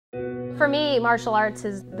For me, martial arts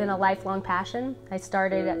has been a lifelong passion. I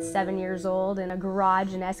started at 7 years old in a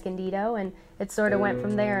garage in Escondido, and it sort of went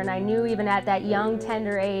from there. And I knew even at that young,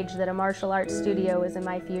 tender age that a martial arts studio was in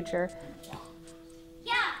my future.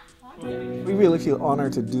 We really feel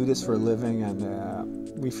honored to do this for a living,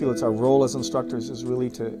 and we feel it's our role as instructors is really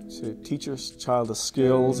to teach our child the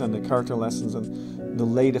skills and the character lessons and to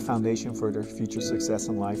lay the foundation for their future success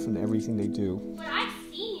in life and everything they do. But I've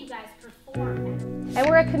seen you guys perform. And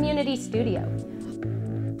we're a community studio.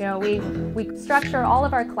 You know, we structure all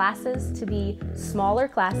of our classes to be smaller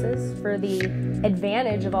classes for the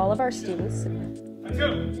advantage of all of our students.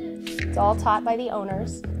 It's all taught by the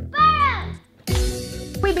owners.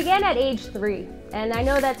 We began at age 3, and I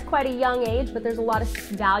know that's quite a young age, but there's a lot of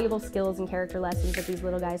valuable skills and character lessons that these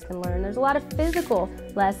little guys can learn. There's a lot of physical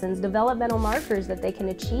lessons, developmental markers that they can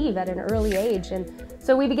achieve at an early age. And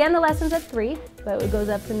so we began the lessons at 3, but it goes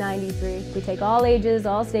up to 93. We take all ages,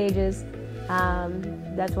 all stages.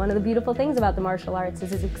 That's one of the beautiful things about the martial arts,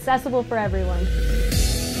 is it's accessible for everyone.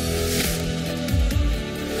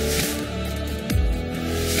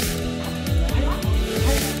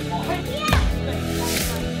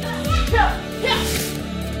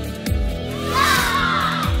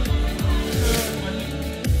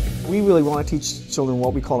 We really want to teach children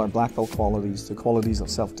what we call our black belt qualities, the qualities of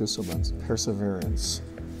self-discipline, perseverance,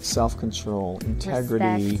 self-control,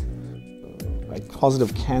 integrity, a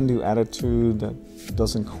positive can-do attitude that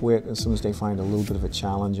doesn't quit as soon as they find a little bit of a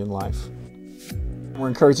challenge in life. We're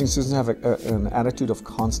encouraging students to have an attitude of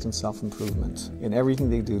constant self-improvement in everything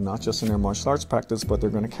they do, not just in their martial arts practice, but they're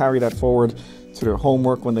going to carry that forward to their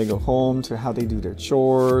homework when they go home, to how they do their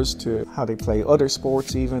chores, to how they play other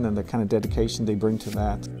sports even, and the kind of dedication they bring to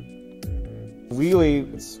that. Really,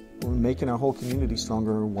 we're making our whole community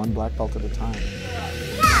stronger, one black belt at a time.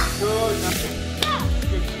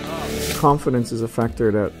 Confidence is a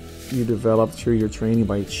factor that you develop through your training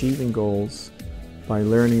by achieving goals, by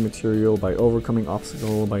learning material, by overcoming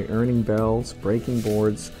obstacles, by earning bells, breaking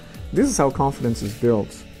boards. This is how confidence is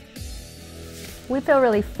built. We feel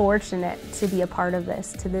really fortunate to be a part of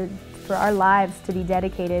this, for our lives to be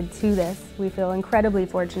dedicated to this. We feel incredibly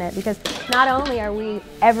fortunate because not only are we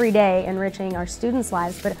every day enriching our students'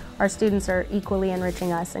 lives, but our students are equally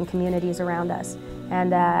enriching us and communities around us.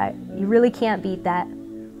 And you really can't beat that.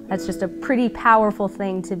 That's just a pretty powerful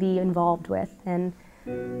thing to be involved with. And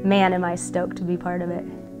man, am I stoked to be part of it.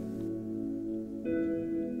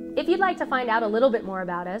 If you'd like to find out a little bit more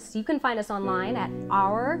about us, you can find us online at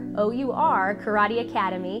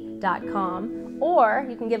CAKarateAcademy.com, or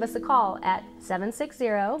you can give us a call at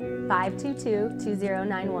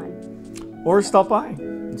 760-522-2091. Or stop by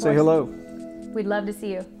and say hello. We'd love to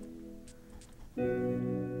see you.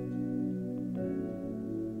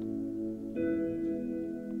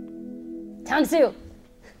 Tang Su!